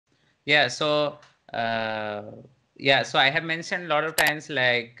Yeah, so so I have mentioned a lot of times,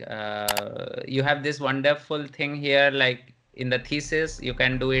 like you have this wonderful thing here, like in the thesis, you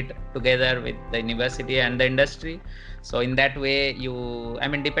can do it together with the university and the industry. So in that way, I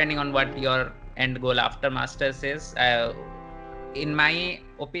mean, depending on what your end goal after masters is, in my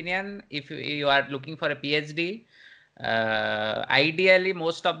opinion, if you are looking for a PhD, ideally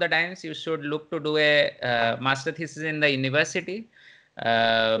most of the times you should look to do a master thesis in the university.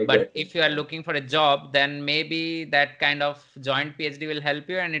 But Exactly. if you are looking for a job, then maybe that kind of joint PhD will help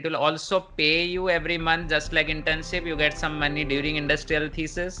you, and it will also pay you every month, just like internship. You get some money during industrial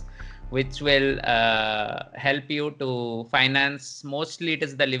thesis, which will help you to finance. Mostly, it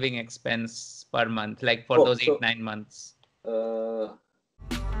is the living expense per month, like for Oh, those so 8-9 months. uh,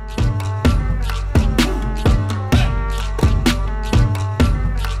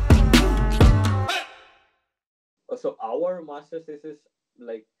 so our master's thesis,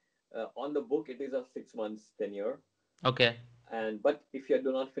 like on the book, it is a 6 months tenure, Okay. but if you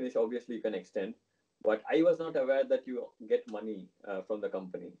do not finish, obviously you can extend. But I was not aware that you get money from the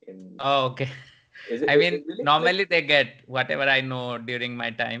company. Oh, okay. Is it, I mean, really like? normally they get whatever I know during my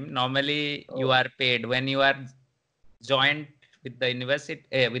time. Normally, you Oh, are paid when you are joined with the university,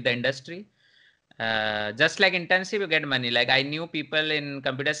 with the industry. Just like internship, you get money. Like I knew people in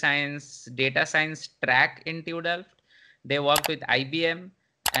computer science, data science track in TU Delft. They worked with IBM,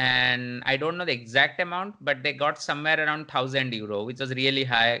 and I don't know the exact amount, but they got somewhere around 1,000 euro, which was really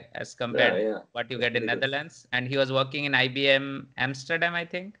high as yeah, compared yeah, what you that's get in pretty good. Netherlands. And he was working in IBM Amsterdam, I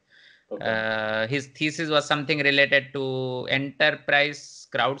think. Okay, His thesis was something related to enterprise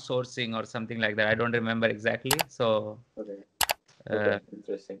crowdsourcing or something like that. I don't remember exactly. So, okay, uh, okay,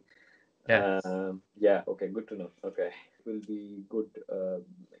 interesting. yeah. Yeah, okay, good to know. Okay, will be good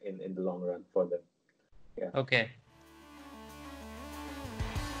in the long run for them. Yeah. Okay.